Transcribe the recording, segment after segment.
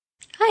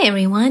Hi,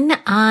 everyone.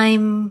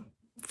 I'm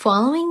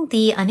following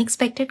the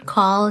unexpected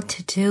call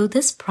to do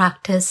this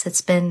practice. It's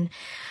been,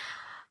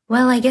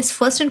 I guess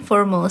first and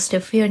foremost,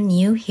 if you're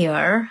new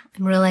here,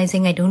 I'm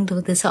realizing I don't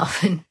do this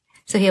often.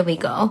 So here we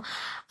go.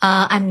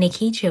 I'm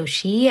Nikki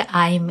Joshi.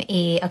 I'm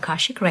a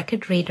Akashic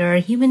record reader,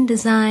 human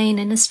design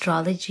and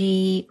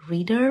astrology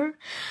reader,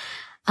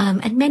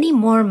 and many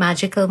more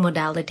magical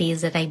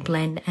modalities that I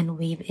blend and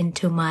weave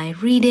into my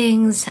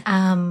readings,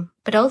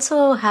 but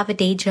also have a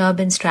day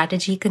job in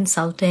strategy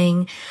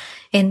consulting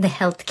in the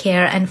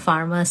healthcare and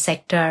pharma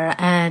sector.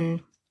 And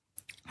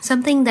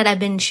something that I've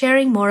been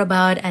sharing more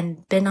about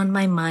and been on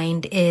my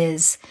mind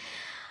is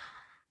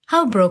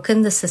how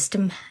broken the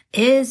system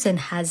is and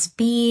has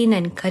been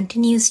and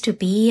continues to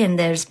be. And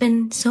there's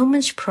been so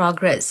much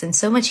progress and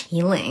so much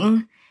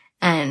healing.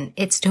 And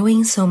it's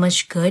doing so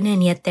much good,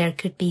 and yet there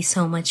could be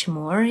so much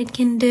more it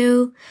can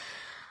do.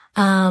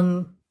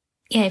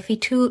 If we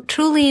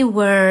truly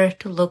were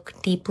to look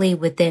deeply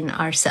within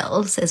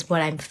ourselves is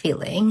what I'm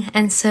feeling.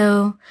 And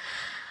so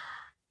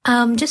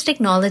just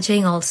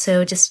acknowledging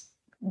also just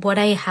what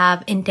I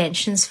have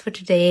intentions for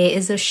today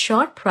is a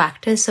short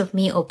practice of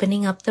me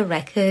opening up the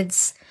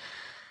records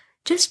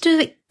just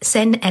to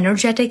send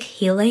energetic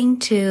healing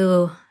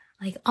to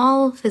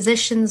all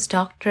physicians,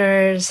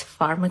 doctors,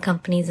 pharma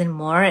companies, and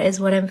more is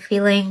what I'm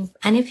feeling.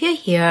 And if you're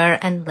here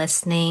and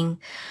listening,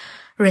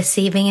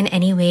 receiving in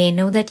any way,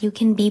 know that you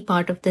can be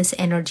part of this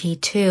energy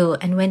too.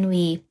 And when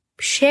we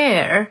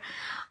share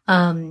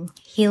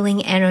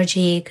healing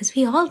energy, because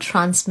we all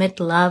transmit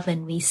love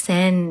and we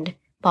send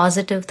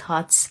positive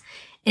thoughts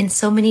in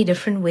so many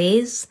different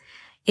ways,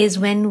 is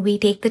when we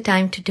take the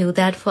time to do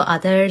that for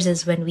others,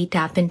 is when we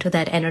tap into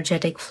that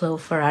energetic flow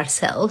for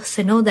ourselves.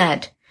 So know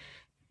that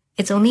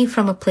it's only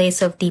from a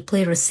place of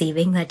deeply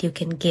receiving that you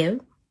can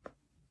give.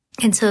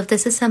 And so if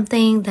this is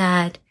something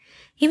that,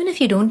 even if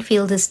you don't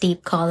feel this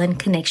deep call and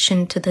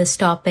connection to this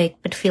topic,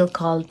 but feel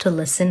called to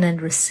listen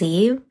and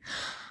receive,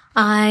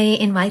 I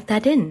invite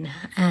that in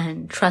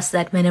and trust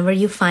that whenever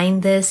you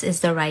find this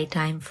is the right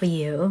time for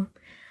you.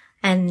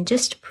 And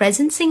just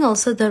presencing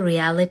also the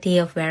reality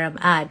of where I'm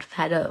at. I've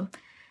had a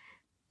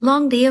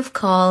long day of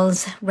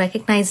calls,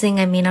 recognizing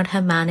I may not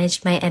have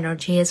managed my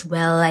energy as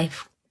well.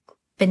 I've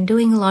been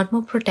doing a lot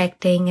more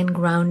protecting and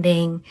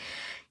grounding,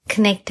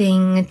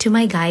 connecting to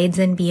my guides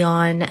and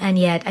beyond, and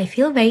yet I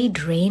feel very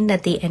drained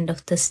at the end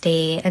of this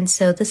day. And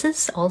so this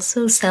is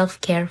also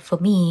self-care for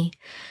me.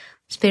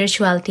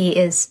 Spirituality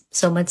is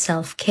so much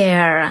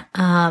self-care.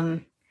 I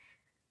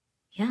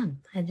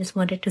just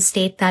wanted to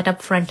state that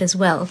up front as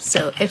well.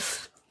 So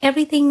if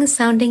everything is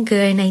sounding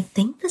good, and I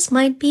think this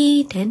might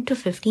be 10 to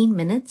 15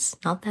 minutes,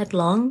 not that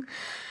long,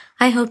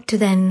 I hope to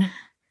then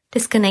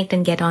disconnect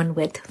and get on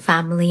with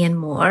family and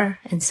more.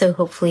 And so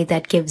hopefully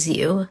that gives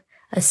you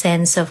a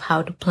sense of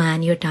how to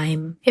plan your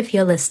time if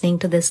you're listening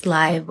to this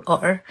live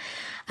or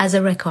as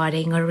a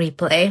recording or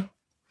replay.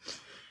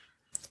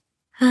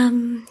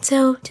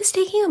 So just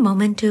taking a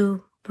moment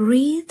to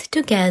breathe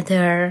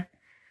together.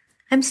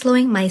 I'm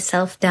slowing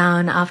myself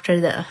down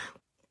after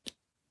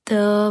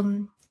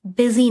the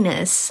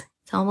busyness.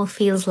 It almost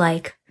feels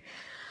like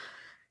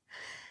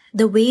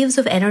the waves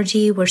of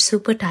energy were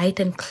super tight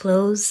and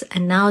close,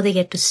 and now they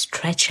get to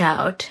stretch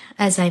out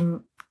as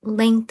I'm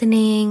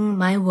lengthening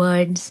my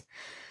words,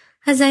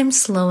 as I'm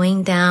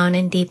slowing down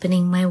and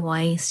deepening my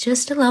voice,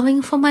 just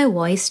allowing for my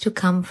voice to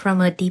come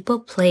from a deeper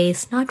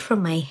place, not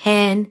from my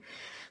head,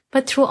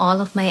 but through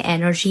all of my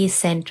energy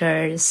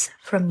centers,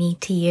 from me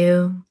to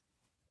you.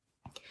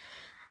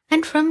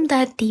 And from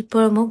that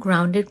deeper, more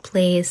grounded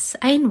place,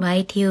 I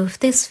invite you, if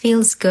this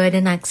feels good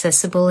and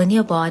accessible in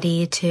your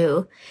body,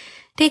 to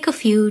take a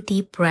few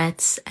deep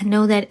breaths and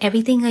know that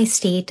everything I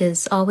state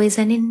is always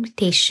an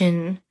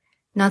invitation,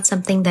 not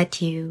something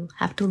that you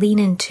have to lean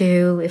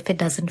into if it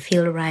doesn't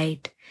feel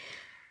right.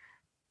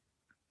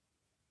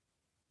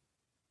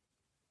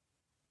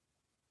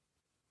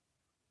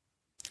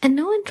 And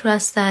know and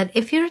trust that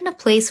if you're in a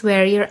place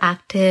where you're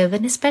active,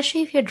 and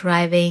especially if you're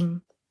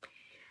driving,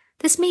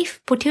 this may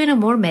put you in a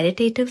more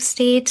meditative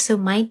state, so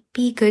might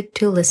be good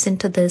to listen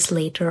to this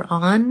later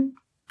on,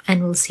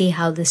 and we'll see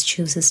how this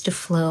chooses to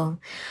flow.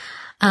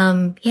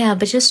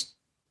 This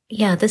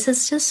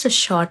is just a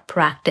short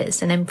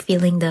practice, and I'm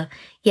feeling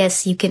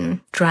yes, you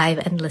can drive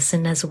and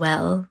listen as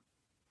well.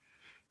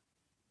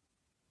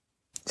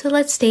 So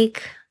let's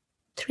take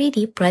 3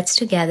 deep breaths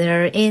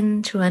together,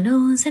 in through our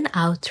nose and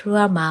out through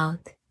our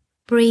mouth.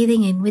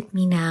 Breathing in with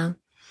me now.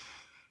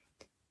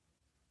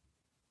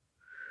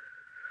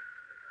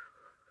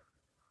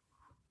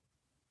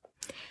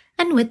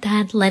 And with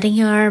that, letting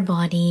your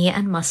body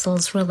and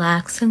muscles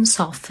relax and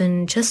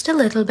soften just a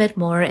little bit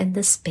more in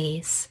this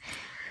space.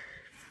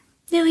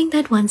 Doing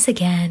that once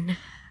again.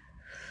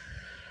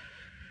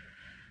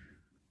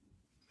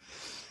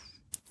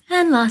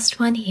 And last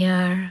one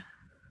here.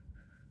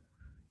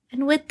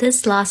 And with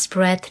this last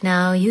breath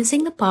now,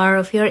 using the power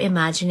of your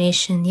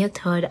imagination, your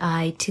third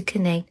eye, to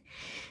connect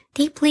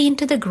deeply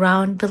into the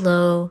ground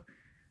below,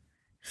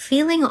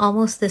 feeling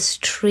almost this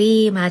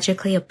tree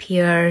magically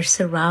appear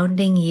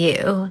surrounding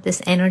you,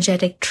 this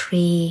energetic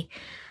tree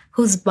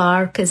whose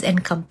bark is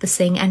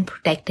encompassing and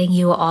protecting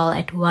you all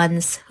at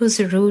once, whose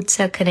roots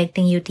are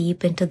connecting you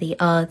deep into the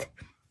earth,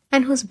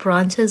 and whose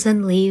branches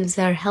and leaves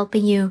are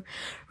helping you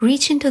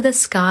reach into the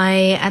sky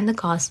and the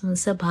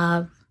cosmos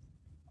above,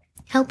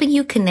 helping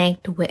you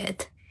connect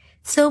with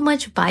so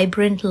much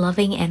vibrant,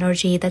 loving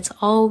energy that's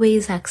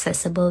always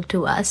accessible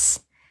to us.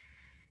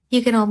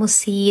 You can almost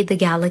see the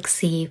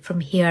galaxy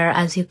from here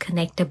as you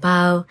connect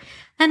above,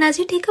 and as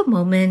you take a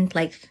moment,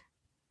 like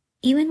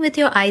even with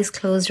your eyes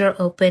closed or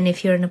open,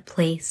 if you're in a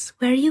place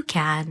where you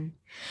can,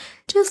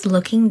 just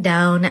looking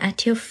down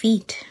at your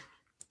feet,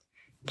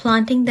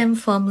 planting them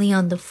firmly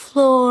on the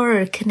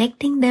floor or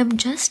connecting them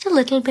just a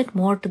little bit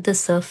more to the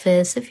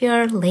surface if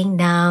you're laying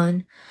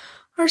down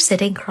or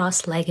sitting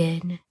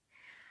cross-legged.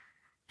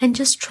 And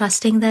just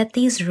trusting that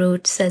these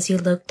roots, as you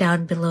look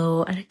down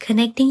below, are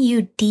connecting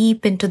you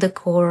deep into the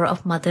core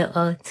of Mother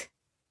Earth,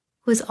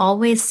 who is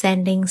always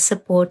sending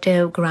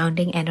supportive,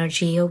 grounding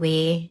energy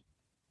away.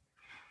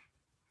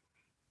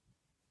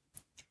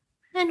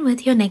 And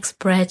with your next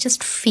breath,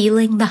 just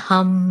feeling the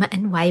hum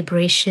and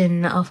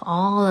vibration of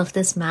all of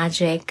this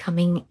magic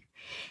coming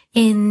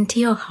into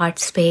your heart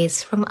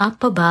space from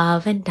up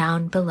above and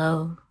down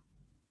below.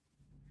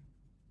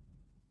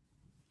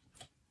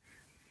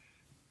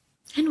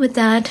 And with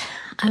that,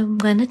 I'm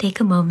going to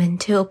take a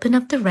moment to open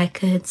up the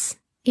records.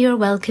 You're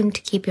welcome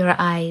to keep your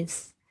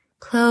eyes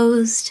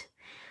closed.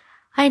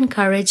 I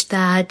encourage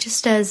that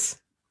just as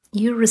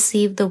you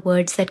receive the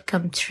words that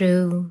come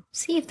through,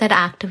 see if that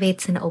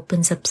activates and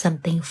opens up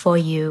something for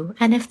you.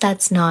 And if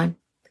that's not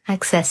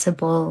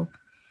accessible,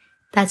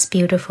 that's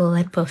beautiful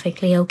and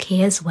perfectly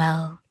okay as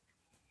well.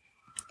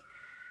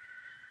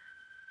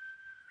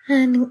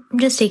 And I'm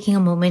just taking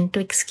a moment to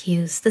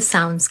excuse the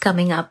sounds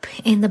coming up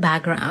in the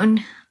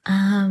background.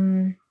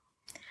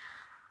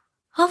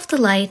 Of the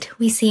light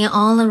we see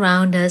all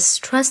around us.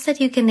 Trust that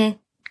you can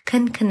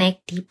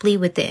connect deeply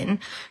within.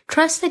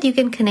 Trust that you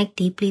can connect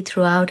deeply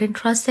throughout, and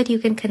trust that you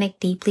can connect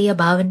deeply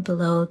above and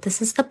below.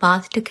 This is the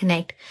path to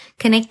connect.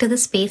 Connect to the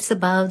space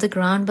above, the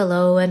ground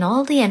below, and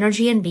all the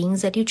energy and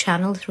beings that you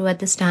channel through at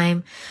this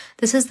time.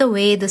 This is the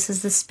way, this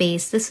is the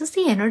space, this is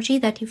the energy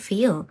that you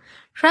feel.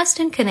 Trust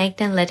and connect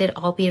and let it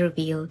all be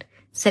revealed.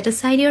 Set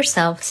aside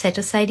yourself, set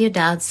aside your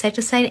doubts, set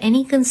aside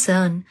any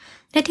concern.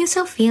 Let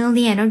yourself feel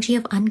the energy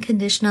of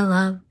unconditional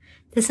love.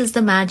 This is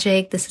the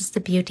magic, this is the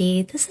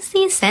beauty, this is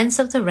the essence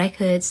of the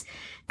records.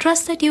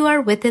 Trust that you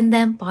are within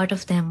them, part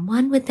of them,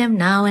 one with them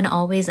now and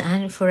always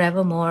and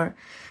forevermore.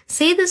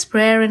 Say this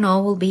prayer and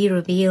all will be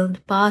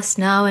revealed, past,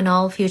 now, and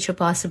all future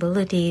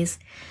possibilities.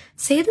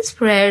 Say this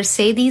prayer,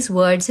 say these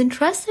words, and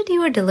trust that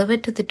you are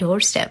delivered to the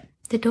doorstep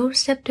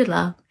to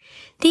love.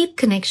 Deep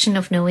connection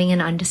of knowing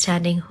and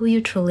understanding who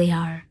you truly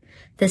are.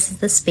 This is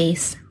the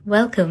space.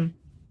 Welcome.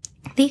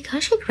 The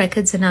Akashic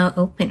records are now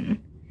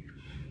open.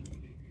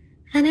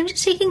 And I'm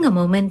just taking a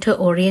moment to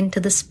orient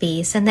to the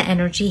space and the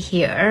energy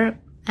here.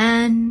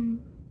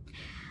 And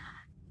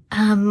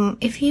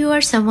if you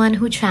are someone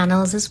who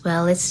channels as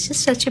well, it's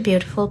just such a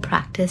beautiful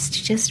practice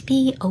to just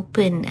be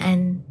open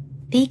and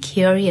be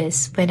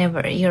curious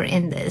whenever you're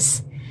in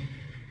this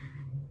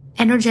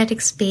energetic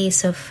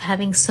space of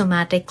having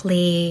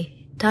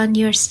somatically done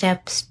your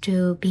steps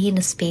to be in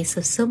a space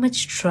of so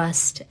much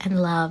trust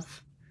and love.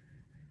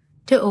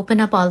 To open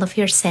up all of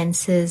your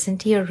senses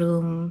into your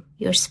room,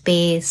 your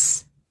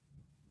space,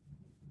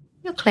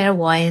 your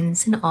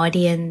clairvoyance and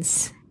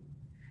audience.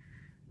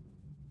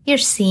 You're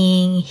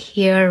seeing,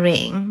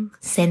 hearing,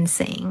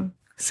 sensing,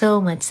 so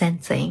much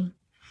sensing.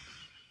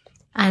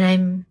 And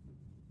I'm,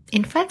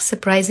 in fact,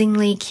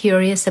 surprisingly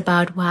curious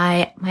about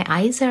why my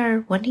eyes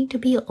are wanting to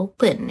be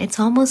open. It's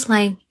almost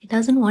like it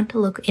doesn't want to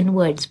look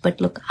inwards,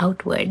 but look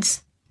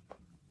outwards.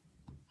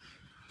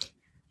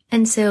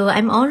 And so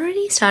I'm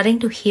already starting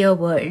to hear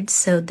words.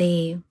 So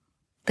the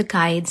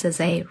guides, as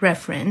I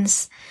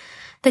reference,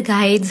 the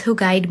guides who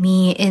guide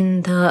me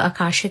in the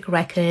Akashic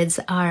records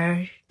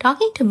are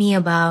talking to me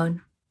about,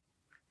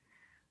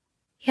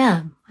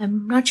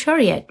 I'm not sure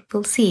yet.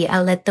 We'll see.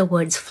 I'll let the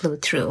words flow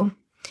through.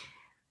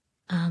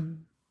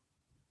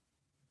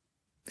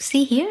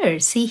 See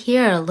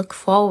here, look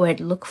forward,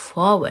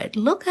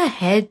 look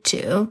ahead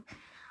to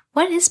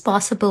what is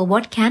possible,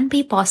 what can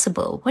be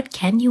possible, what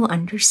can you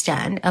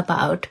understand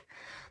about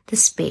the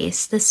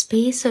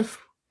space of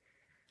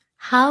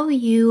how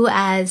you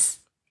as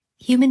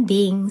human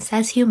beings,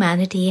 as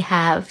humanity,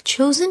 have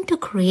chosen to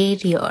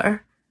create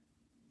your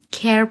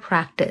care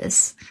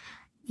practice,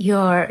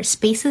 your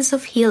spaces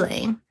of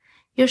healing.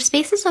 Your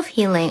spaces of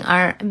healing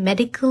are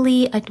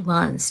medically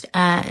advanced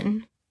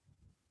and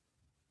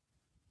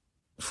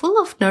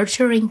full of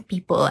nurturing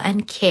people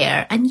and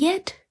care, and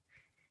yet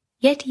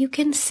you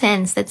can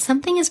sense that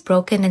something is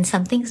broken and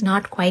something's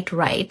not quite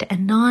right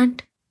and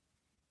not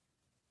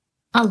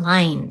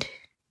aligned.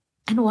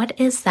 And what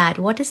is that?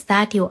 What is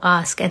that, you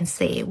ask and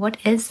say? What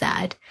is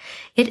that?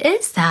 It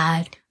is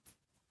that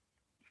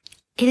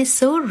it is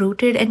so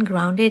rooted and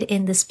grounded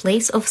in this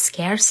place of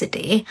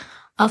scarcity,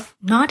 of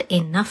not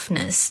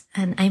enoughness.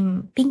 And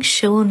I'm being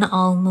shown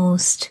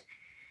almost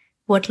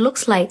what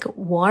looks like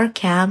war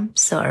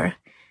camps or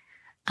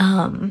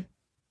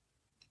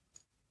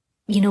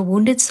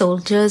wounded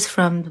soldiers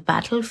from the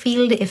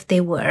battlefield, if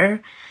they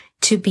were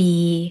to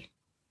be,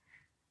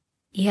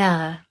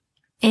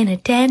 in a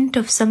tent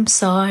of some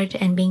sort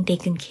and being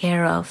taken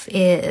care of,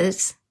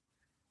 is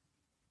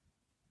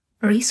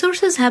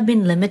resources have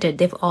been limited.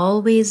 They've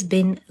always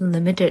been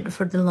limited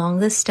for the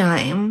longest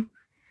time.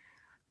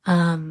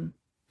 I'm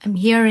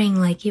hearing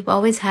like you've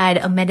always had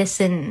a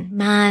medicine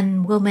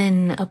man,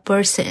 woman, a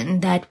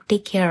person that would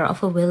take care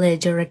of a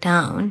village or a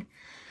town.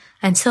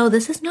 And so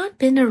this has not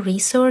been a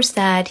resource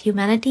that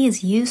humanity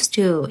is used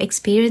to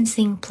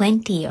experiencing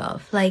plenty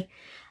of.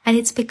 And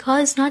it's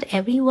because not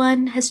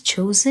everyone has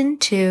chosen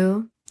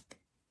to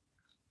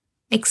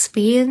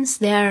experience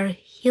their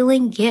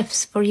healing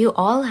gifts. For you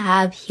all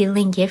have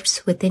healing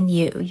gifts within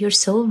you. Your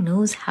soul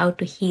knows how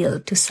to heal,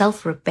 to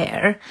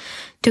self-repair,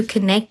 to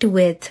connect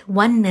with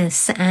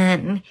oneness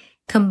and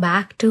come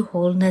back to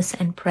wholeness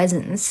and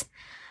presence.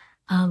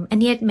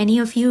 And yet many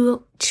of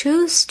you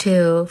choose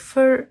to,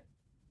 for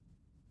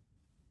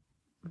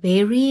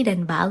varied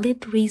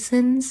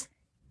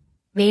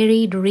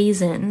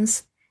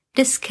reasons,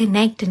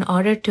 disconnect in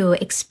order to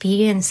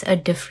experience a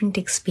different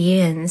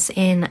experience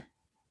in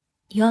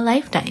your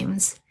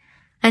lifetimes.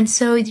 And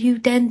so you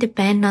then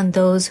depend on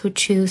those who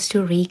choose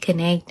to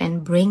reconnect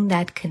and bring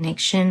that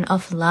connection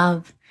of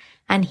love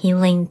and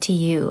healing to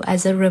you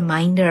as a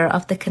reminder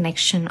of the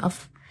connection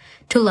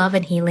to love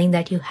and healing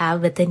that you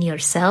have within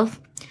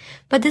yourself.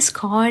 But this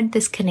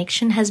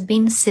connection has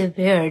been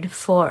severed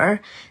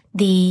for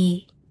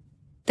the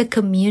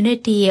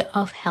community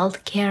of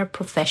healthcare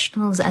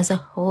professionals as a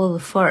whole,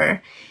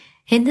 for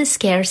in the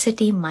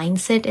scarcity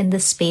mindset, in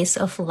the space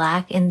of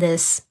lack, in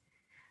this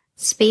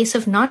space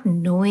of not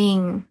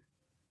knowing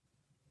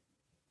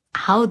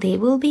how they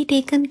will be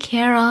taken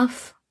care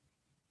of.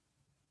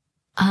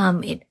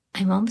 I'm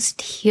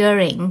almost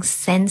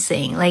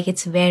sensing like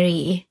it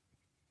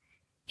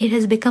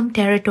has become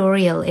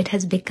territorial. It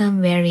has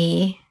become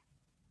very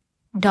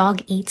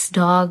dog eats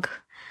dog.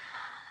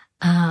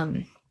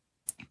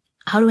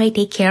 How do I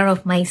take care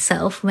of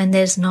myself when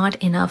there's not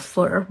enough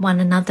for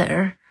one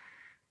another?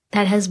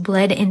 That has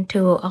bled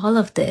into all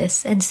of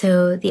this. And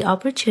so the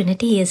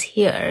opportunity is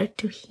here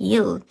to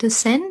heal, to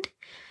send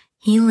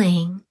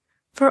healing,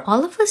 for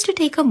all of us to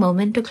take a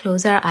moment to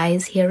close our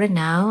eyes here and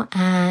now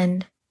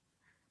and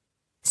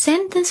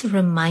send this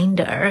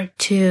reminder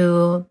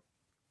to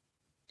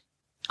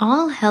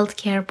all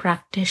healthcare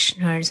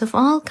practitioners of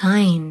all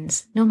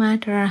kinds, no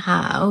matter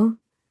how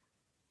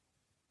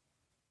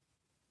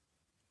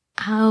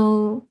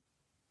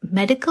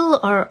medical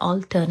or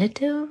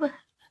alternative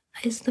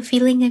is the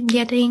feeling I'm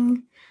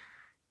getting.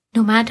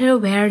 No matter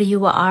where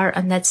you are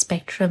on that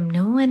spectrum,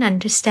 know and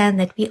understand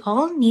that we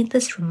all need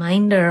this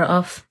reminder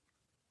of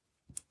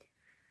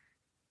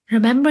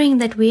remembering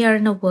that we are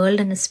in a world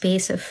and a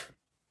space of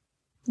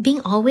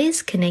being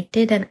always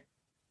connected and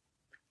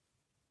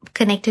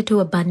connected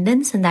to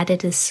abundance, and that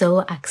it is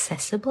so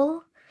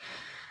accessible.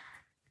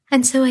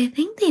 And so I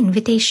think the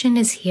invitation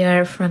is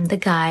here from the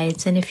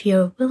guides, and if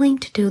you're willing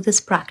to do this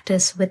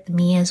practice with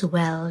me as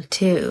well,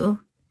 to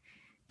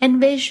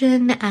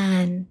envision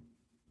and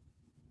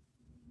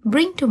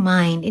bring to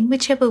mind in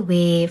whichever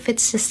way, if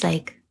it's just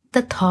like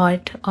the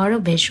thought or a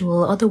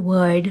visual or the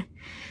word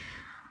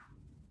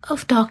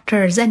of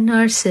doctors and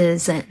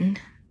nurses and,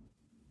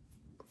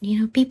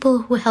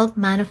 people who help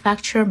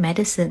manufacture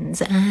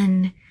medicines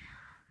and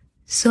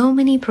so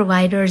many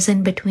providers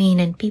in between,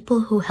 and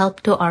people who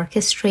help to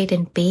orchestrate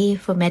and pay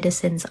for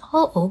medicines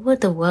all over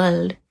the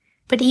world.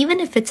 But even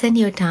if it's in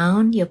your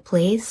town, your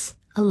place,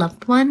 a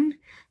loved one,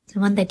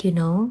 someone that you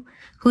know,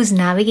 who's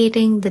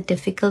navigating the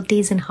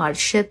difficulties and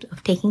hardships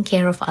of taking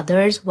care of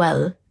others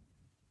while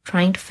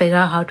trying to figure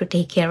out how to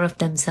take care of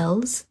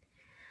themselves.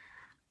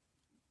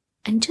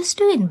 And just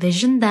to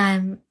envision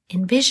them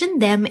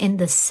in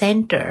the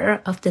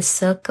center of the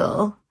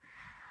circle,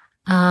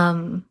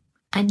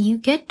 and you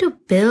get to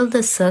build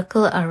a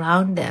circle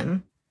around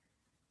them,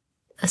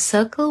 a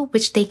circle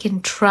which they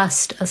can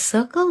trust, a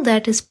circle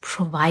that is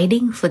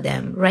providing for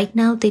them. Right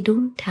now, they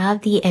don't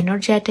have the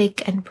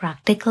energetic and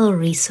practical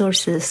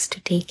resources to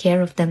take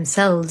care of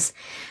themselves.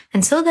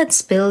 And so that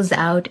spills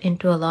out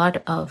into a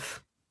lot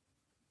of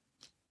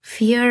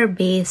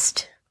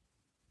fear-based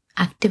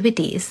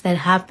activities that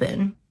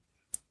happen.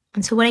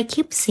 And so what I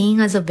keep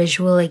seeing as a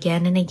visual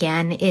again and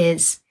again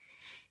is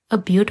a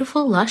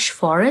beautiful lush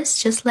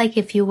forest, just like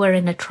if you were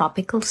in a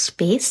tropical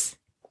space.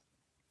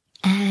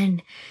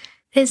 And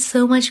there's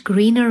so much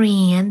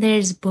greenery, and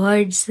there's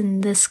birds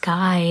in the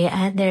sky,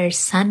 and there's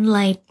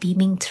sunlight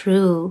beaming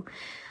through.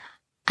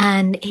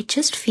 And it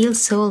just feels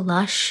so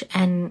lush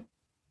and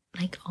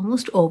like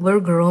almost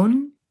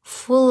overgrown,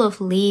 full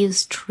of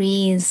leaves,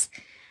 trees,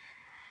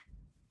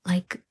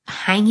 like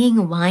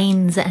hanging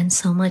vines and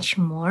so much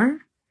more.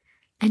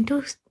 And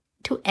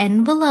to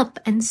envelop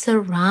and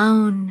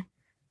surround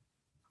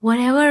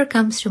whatever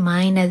comes to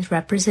mind as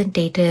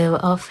representative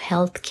of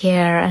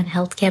healthcare and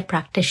healthcare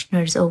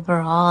practitioners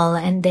overall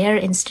and their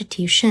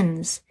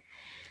institutions.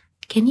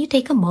 Can you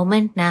take a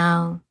moment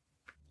now?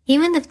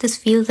 Even if this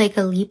feels like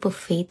a leap of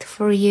faith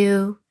for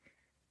you,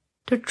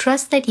 to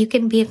trust that you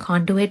can be a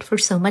conduit for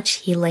so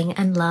much healing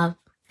and love,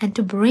 and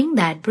to bring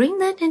that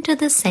into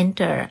the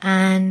center.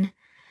 And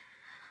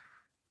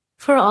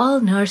for all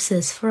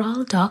nurses, for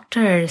all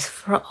doctors,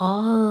 for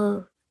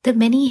all the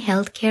many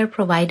healthcare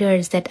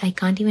providers that I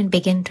can't even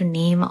begin to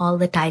name all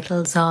the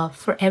titles of,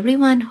 for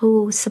everyone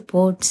who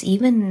supports,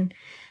 even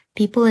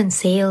people in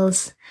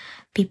sales,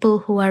 people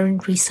who are in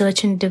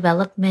research and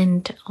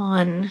development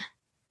on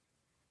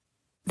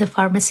the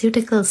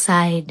pharmaceutical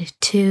side,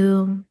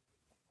 to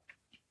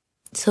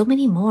so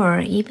many more,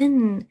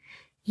 even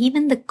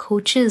the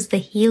coaches, the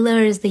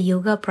healers, the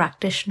yoga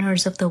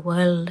practitioners of the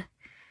world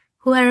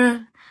who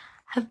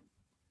have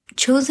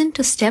chosen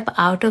to step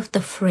out of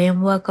the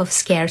framework of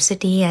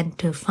scarcity and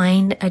to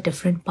find a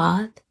different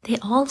path. They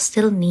all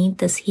still need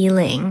this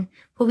healing,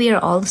 for we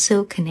are all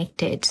so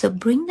connected. So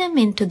bring them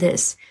into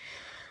this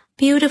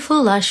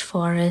beautiful, lush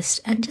forest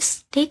and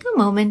just take a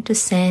moment to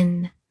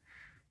send.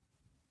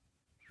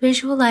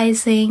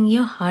 Visualizing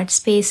your heart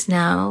space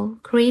now,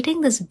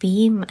 creating this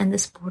beam and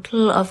this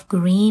portal of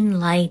green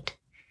light,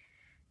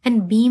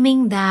 and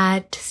beaming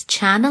that,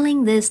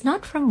 channeling this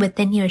not from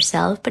within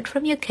yourself, but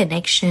from your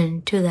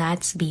connection to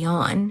that's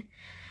beyond.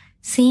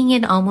 Seeing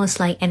it almost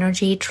like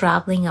energy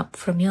traveling up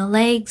from your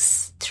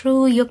legs,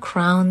 through your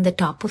crown, the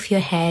top of your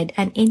head,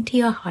 and into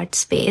your heart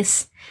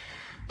space.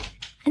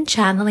 And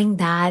channeling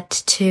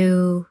that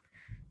to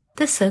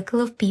the circle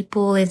of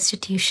people,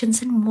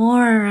 institutions, and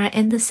more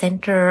in the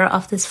center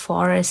of this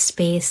forest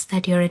space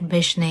that you're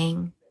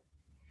envisioning.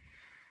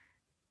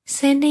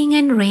 Sending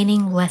and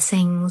raining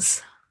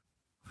blessings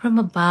from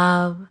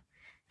above,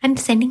 and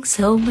sending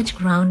so much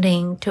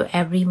grounding to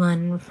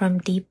everyone from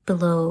deep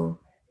below.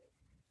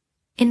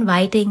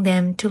 Inviting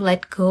them to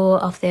let go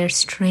of their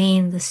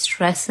strain, the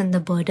stress, and the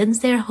burdens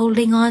they're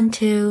holding on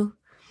to.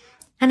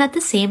 And at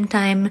the same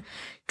time,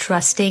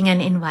 trusting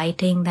and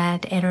inviting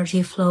that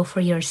energy flow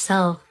for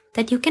yourself,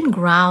 that you can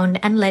ground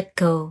and let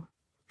go,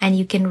 and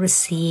you can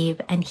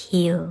receive and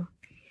heal.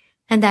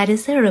 And that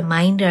is the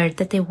reminder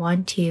that they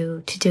want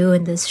you to do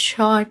in this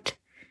short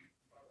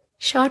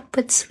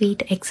but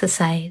sweet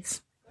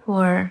exercise.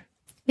 For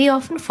we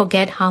often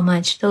forget how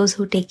much those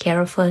who take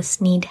care of us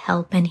need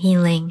help and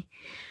healing.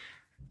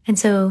 And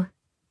so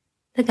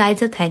the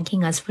guides are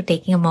thanking us for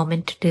taking a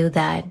moment to do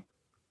that.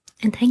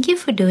 And thank you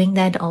for doing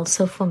that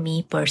also for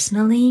me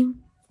personally,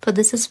 for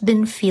this has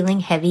been feeling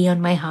heavy on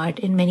my heart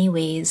in many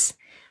ways,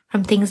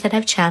 from things that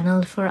I've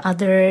channeled for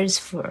others,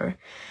 for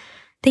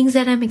things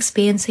that I'm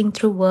experiencing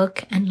through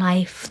work and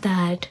life,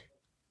 that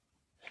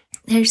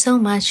there's so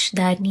much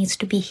that needs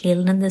to be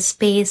healed in this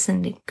space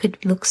and it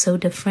could look so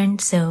different.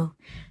 So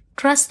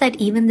trust that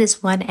even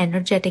this one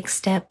energetic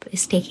step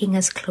is taking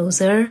us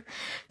closer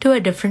to a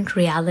different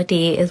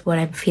reality is what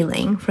I'm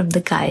feeling from the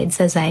guides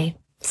as I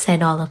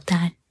said all of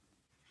that.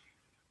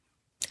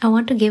 I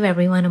want to give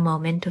everyone a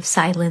moment of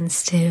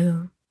silence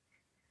to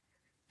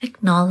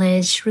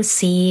acknowledge,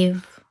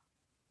 receive,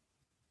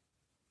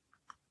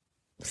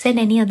 send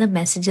any other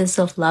messages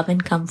of love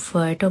and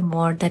comfort or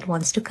more that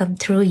wants to come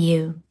through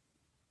you.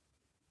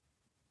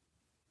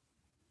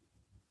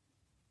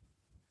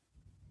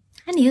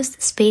 And use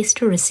the space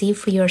to receive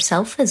for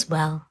yourself as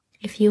well.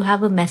 If you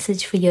have a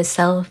message for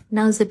yourself,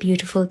 now's a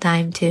beautiful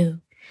time to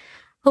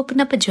open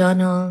up a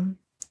journal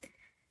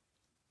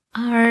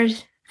or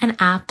an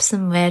app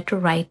somewhere to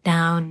write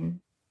down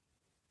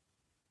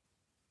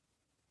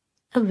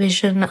a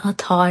vision, a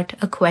thought,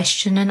 a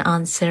question, and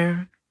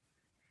answer,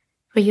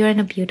 where you're in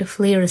a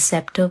beautifully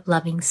receptive,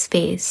 loving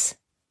space.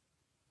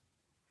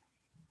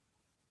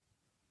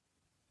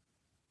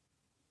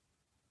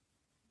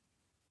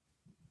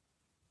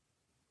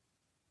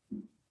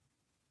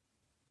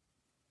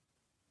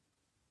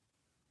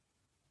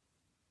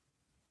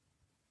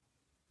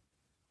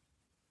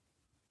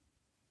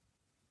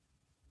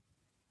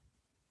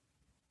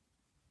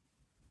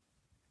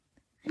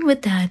 And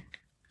with that,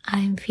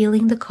 I'm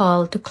feeling the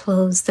call to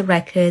close the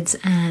records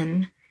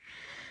and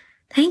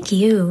thank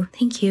you.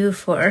 Thank you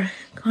for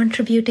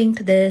contributing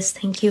to this.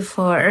 Thank you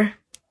for,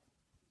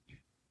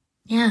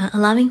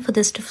 allowing for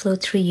this to flow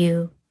through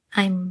you.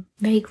 I'm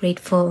very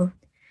grateful.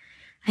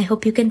 I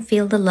hope you can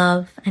feel the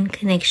love and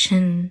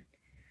connection,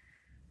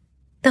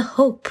 the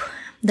hope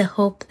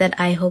that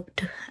I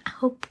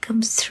hope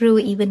comes through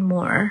even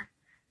more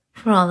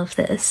for all of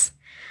this.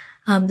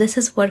 This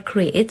is what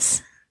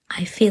creates,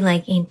 I feel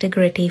like,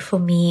 integrity for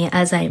me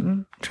as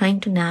I'm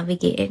trying to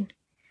navigate.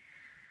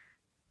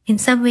 In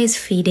some ways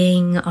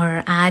feeding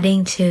or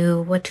adding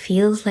to what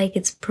feels like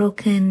it's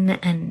broken,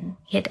 and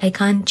yet I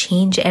can't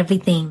change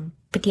everything,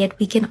 but yet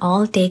we can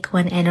all take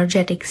one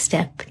energetic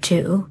step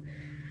to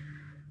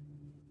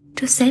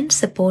send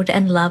support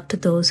and love to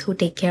those who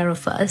take care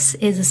of us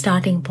is a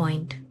starting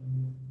point.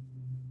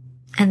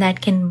 And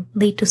that can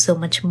lead to so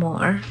much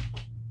more.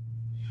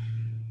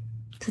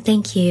 So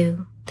thank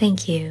you,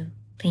 thank you,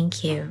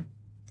 thank you.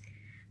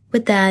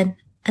 With that,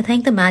 I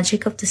thank the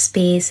magic of the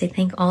space. I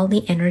thank all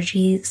the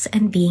energies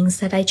and beings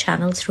that I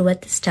channeled through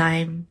at this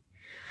time.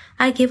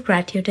 I give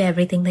gratitude to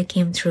everything that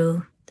came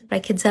through, the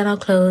records are now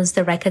closed,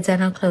 the records are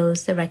now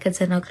closed, the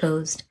records are now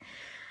closed.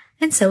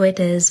 And so it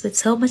is, with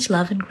so much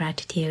love and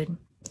gratitude.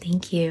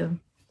 Thank you.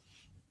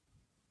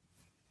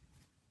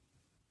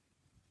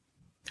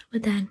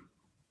 With that,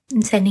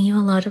 I'm sending you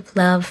a lot of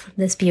love from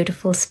this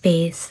beautiful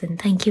space,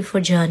 and thank you for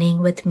journeying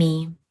with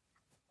me.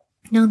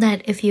 Know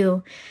that if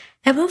you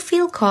ever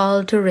feel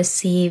called to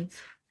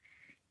receive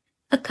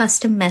a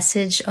custom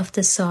message of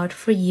the sort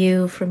for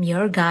you from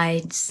your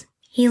guides,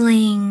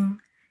 healing,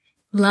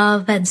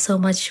 love, and so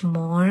much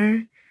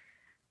more,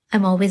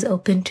 I'm always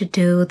open to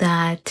do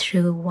that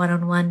through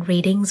one-on-one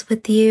readings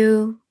with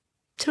you,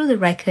 through the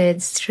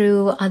records,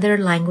 through other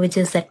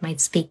languages that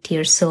might speak to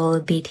your soul,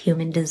 be it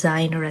human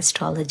design or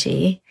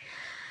astrology.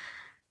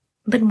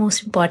 But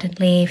most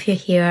importantly, if you're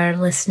here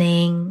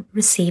listening,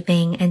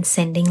 receiving, and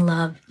sending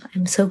love,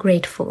 I'm so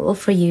grateful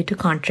for you to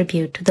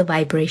contribute to the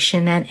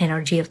vibration and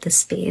energy of the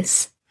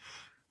space.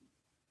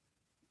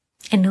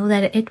 And know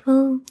that it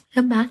will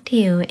come back to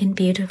you in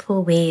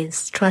beautiful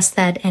ways. Trust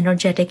that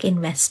energetic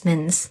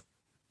investments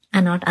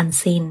are not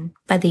unseen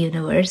by the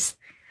universe.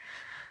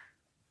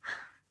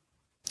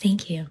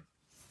 Thank you.